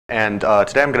and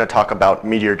today I'm going to talk about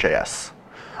MeteorJS.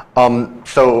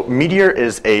 So Meteor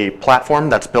is a platform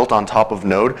that's built on top of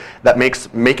Node that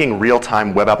makes making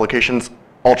real-time web applications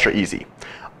ultra easy.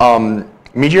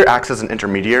 Meteor acts as an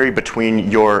intermediary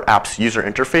between your app's user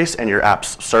interface and your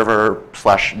app's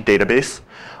server/database,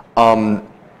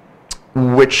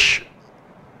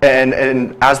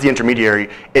 and as the intermediary,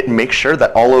 it makes sure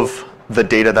that all of the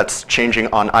data that's changing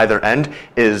on either end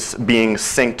is being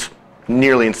synced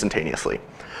nearly instantaneously.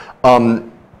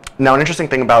 Now, an interesting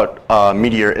thing about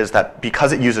Meteor is that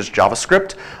because it uses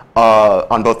JavaScript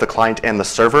on both the client and the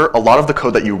server, a lot of the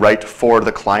code that you write for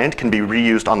the client can be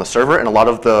reused on the server, and a lot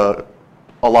of the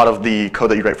code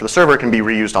that you write for the server can be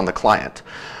reused on the client.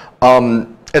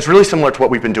 It's really similar to what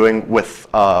we've been doing with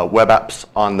web apps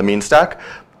on the mean stack,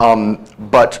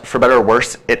 but for better or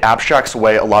worse, it abstracts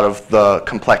away a lot of the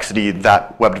complexity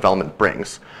that web development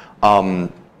brings.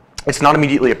 It's not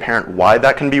immediately apparent why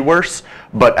that can be worse,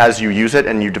 but as you use it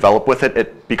and you develop with it,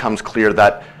 it becomes clear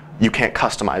that you can't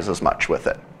customize as much with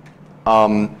it.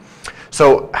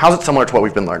 So how's it similar to what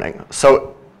we've been learning?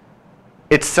 So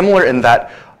it's similar in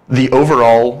that the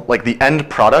overall, like the end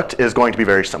product is going to be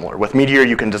very similar. With Meteor,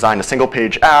 you can design a single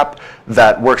page app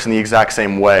that works in the exact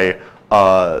same way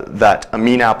that a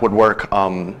mean app would work,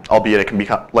 albeit it can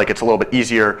become, like it's a little bit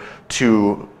easier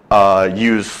to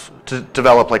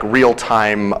develop like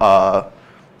real-time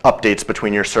updates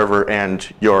between your server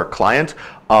and your client.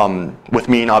 With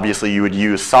Mean, obviously, you would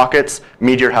use sockets.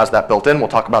 Meteor has that built in. We'll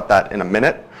talk about that in a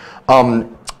minute.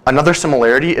 Another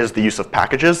similarity is the use of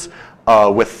packages.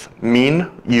 With Mean,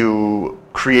 when you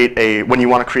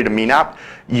want to create a Mean app,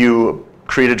 you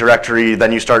create a directory,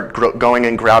 then you start going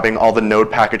and grabbing all the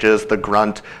Node packages, the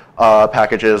Grunt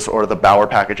packages, or the Bower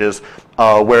packages.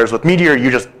 Whereas with Meteor, you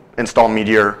just install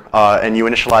Meteor and you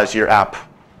initialize your app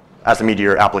as a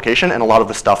Meteor application, and a lot of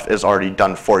the stuff is already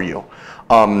done for you.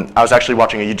 I was actually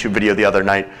watching a YouTube video the other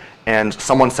night, and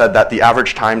someone said that the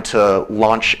average time to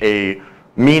launch a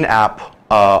Mean app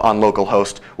on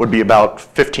localhost would be about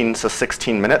 15 to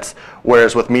 16 minutes,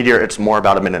 whereas with Meteor, it's more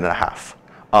about a minute and a half,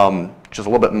 which is a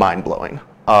little bit mind-blowing.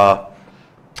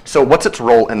 So what's its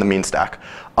role in the mean stack?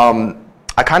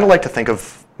 I kind of like to think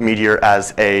of Meteor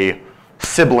as a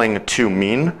sibling to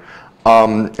Mean.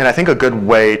 And I think a good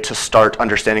way to start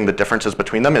understanding the differences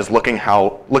between them is looking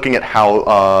at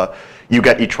how you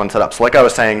get each one set up. So like I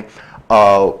was saying,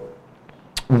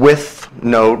 with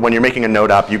Node, when you're making a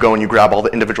Node app, you go and you grab all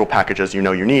the individual packages you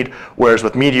know you need, whereas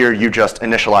with Meteor, you just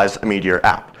initialize a Meteor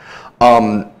app.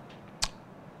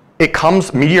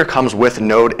 Meteor comes with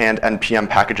Node and NPM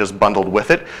packages bundled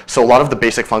with it, so a lot of the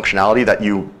basic functionality that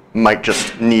you might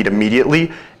just need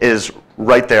immediately is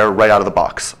right there, right out of the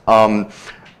box.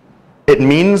 It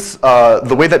means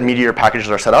the way that Meteor packages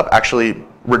are set up actually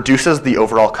reduces the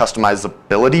overall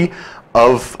customizability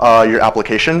of your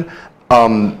application,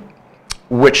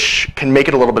 which can make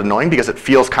it a little bit annoying because it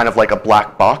feels kind of like a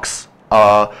black box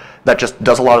that just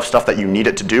does a lot of stuff that you need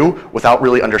it to do without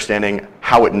really understanding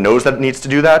how it knows that it needs to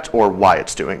do that or why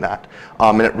it's doing that.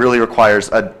 And it really requires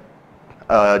a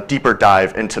deeper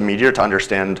dive into Meteor to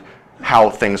understand how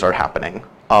things are happening.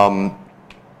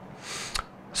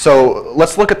 So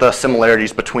let's look at the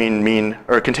similarities between Mean,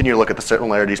 or continue to look at the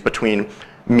similarities between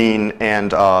Mean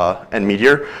and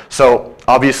Meteor. So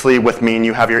obviously with Mean,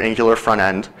 you have your Angular front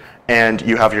end, and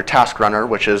you have your task runner,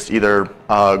 which is either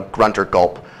Grunt or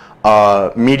Gulp.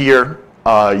 Meteor,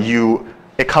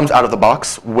 it comes out of the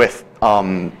box with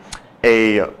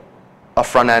a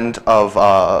front end of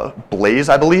Blaze,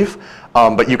 I believe,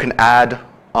 but you can add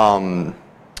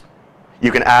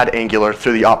Angular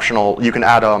through the optional. You can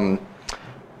add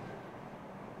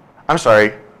I'm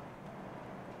sorry.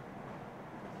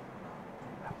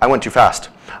 I went too fast.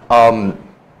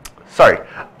 Sorry.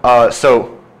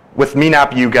 So with Mean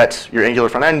app, you get your Angular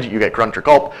front end, you get Grunt or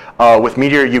Gulp. With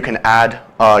Meteor, you can add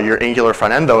your Angular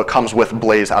front end, though it comes with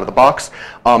Blaze out of the box.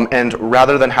 And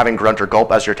rather than having Grunt or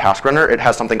Gulp as your task runner, it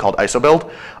has something called IsoBuild.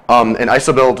 And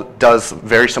IsoBuild does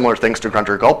very similar things to Grunt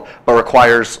or Gulp, but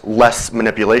requires less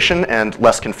manipulation and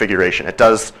less configuration. It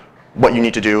does what you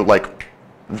need to do like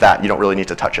that. You don't really need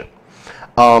to touch it.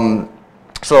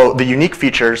 So the unique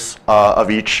features of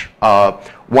each,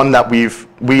 one that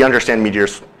we understand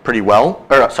Meteor's pretty well,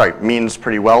 or sorry, Mean's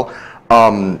pretty well.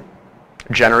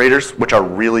 Generators, which are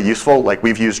really useful, like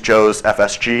we've used Joe's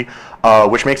FSG,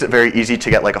 which makes it very easy to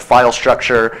get like a file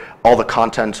structure, all the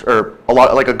content, or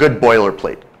like a good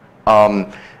boilerplate.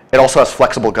 It also has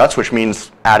flexible guts, which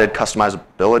means added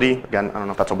customizability. Again, I don't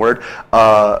know if that's a word.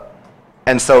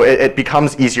 And so it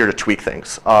becomes easier to tweak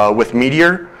things. With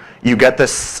Meteor, you get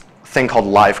this thing called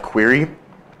live query,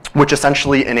 which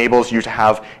essentially enables you to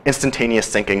have instantaneous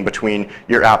syncing between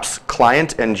your app's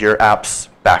client and your app's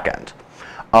backend.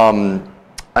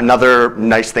 Another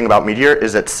nice thing about Meteor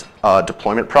is its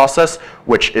deployment process,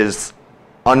 which is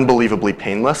unbelievably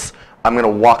painless. I'm going to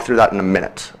walk through that in a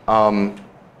minute.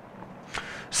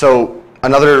 So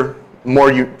another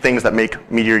more things that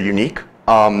make Meteor unique,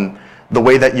 the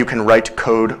way that you can write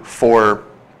code for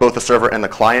both the server and the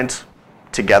client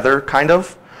together, kind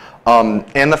of,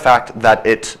 and the fact that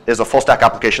it is a full stack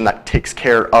application that takes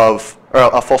care of, or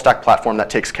a full stack platform that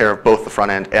takes care of both the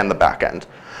front end and the back end.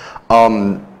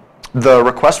 The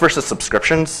request versus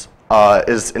subscriptions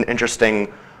is an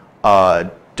interesting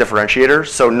differentiator.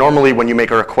 So normally when you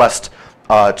make a request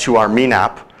to our mean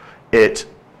app,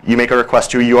 you make a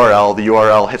request to a URL, the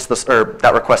URL hits the, or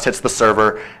that request hits the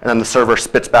server, and then the server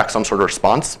spits back some sort of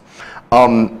response.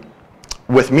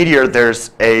 With Meteor,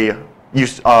 there's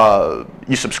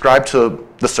you subscribe to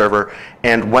the server,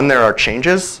 and when there are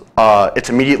changes, it's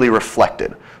immediately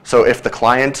reflected. So if the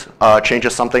client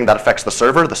changes something that affects the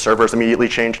server is immediately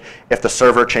changed. If the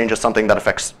server changes something that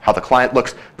affects how the client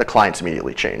looks, the client's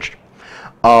immediately changed.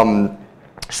 So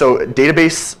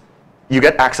database, you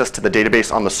get access to the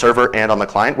database on the server and on the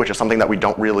client, which is something that we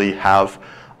don't really have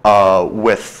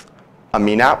with a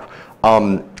mean app.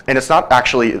 And it's not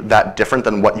actually that different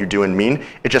than what you do in mean.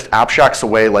 It just abstracts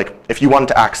away, like if you wanted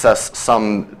to access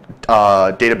some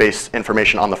database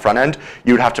information on the front end,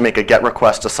 you would have to make a GET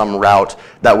request to some route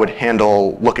that would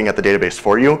handle looking at the database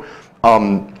for you.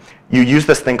 You use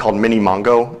this thing called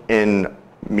mini-mongo in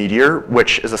Meteor,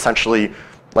 which is essentially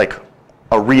like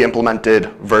a re-implemented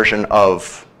version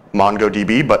of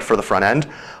MongoDB, but for the front end,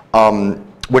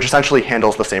 which essentially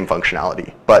handles the same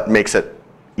functionality, but makes it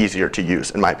easier to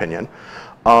use, in my opinion.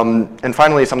 And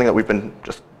finally, something that we've been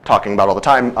just talking about all the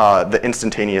time, the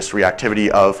instantaneous reactivity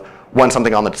of when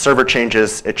something on the server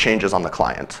changes, it changes on the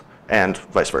client, and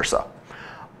vice versa.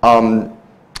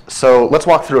 So let's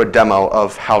walk through a demo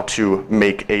of how to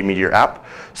make a Meteor app.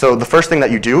 So the first thing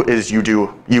that you do is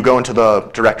you go into the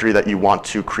directory that you want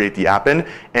to create the app in,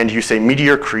 and you say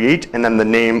Meteor create, and then the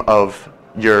name of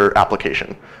your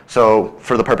application. So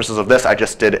for the purposes of this, I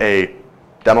just did a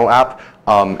demo app,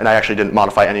 and I actually didn't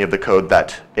modify any of the code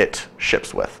that it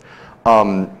ships with.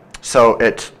 So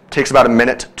it takes about a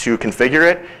minute to configure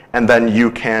it, and then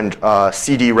you can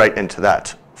CD right into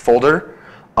that folder.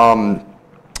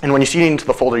 And when you CD into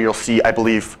the folder, you'll see, I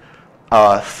believe,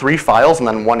 3 files and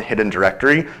then 1 hidden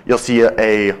directory. You'll see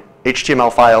a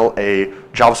HTML file, a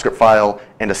JavaScript file,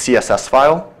 and a CSS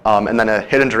file, and then a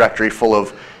hidden directory full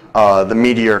of the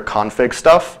Meteor config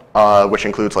stuff, which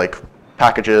includes like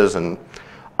packages and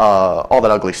all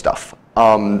that ugly stuff.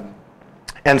 And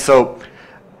so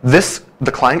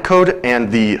the client code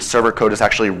and the server code is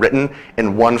actually written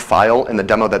in one file in the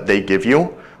demo that they give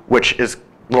you, which is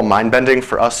a little mind-bending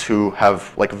for us who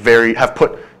have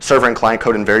put server and client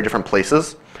code in very different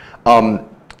places.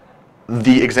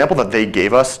 The example that they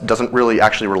gave us doesn't really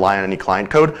actually rely on any client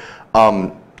code,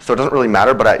 so it doesn't really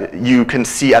matter, but you can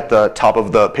see at the top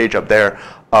of the page up there,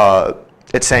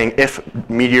 it's saying if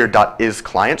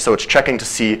meteor.isClient, so it's checking to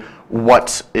see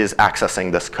what is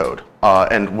accessing this code,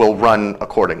 and will run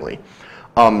accordingly.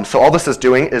 So all this is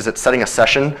doing is it's setting a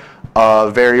session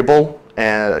variable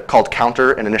called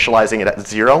counter and initializing it at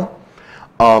 0,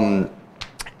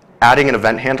 adding an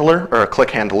event handler or a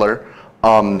click handler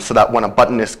so that when a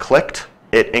button is clicked,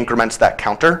 it increments that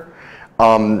counter,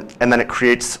 and then it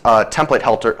creates a template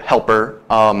helper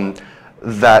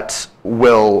that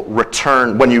will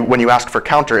return, when you ask for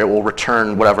counter, it will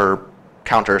return whatever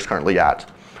counter is currently at.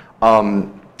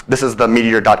 This is the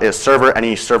meteor.is server.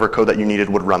 Any server code that you needed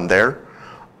would run there.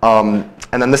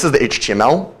 And then this is the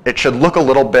HTML. It should look a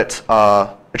little bit,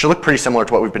 it should look pretty similar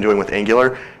to what we've been doing with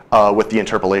Angular with the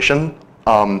interpolation.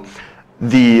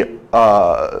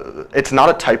 It's not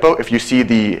a typo if you see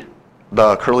the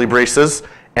curly braces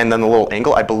and then the little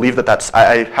angle. I believe that that's,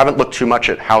 I haven't looked too much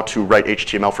at how to write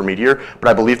HTML for Meteor, but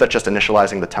I believe that's just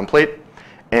initializing the template.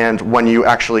 And when you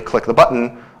actually click the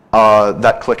button,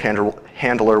 that click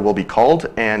handler will be called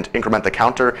and increment the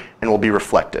counter and will be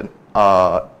reflected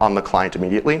on the client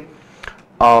immediately.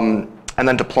 And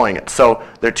then deploying it. So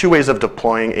there are 2 ways of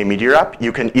deploying a Meteor app.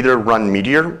 You can either run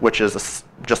Meteor, which is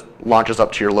just launches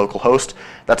up to your local host.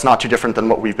 That's not too different than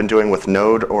what we've been doing with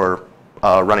Node or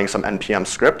running some NPM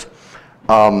script.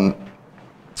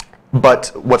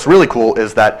 But what's really cool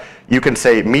is that you can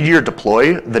say Meteor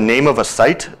deploy the name of a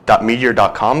site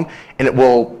 .meteor.com, and it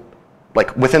will,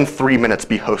 like, within 3 minutes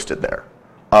be hosted there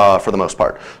for the most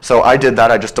part. So I did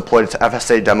that. I just deployed it to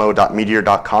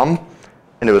fsademo.meteor.com,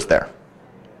 and it was there.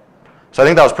 So I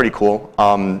think that was pretty cool.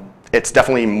 It's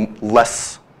definitely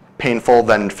less painful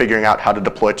than figuring out how to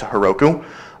deploy to Heroku.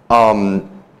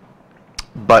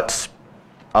 But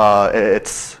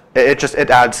it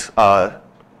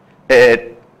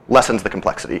lessens the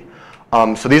complexity.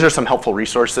 So these are some helpful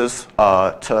resources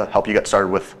to help you get started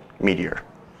with Meteor.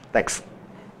 Thanks.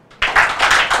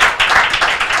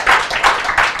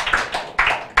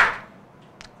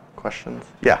 Questions?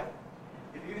 Yeah.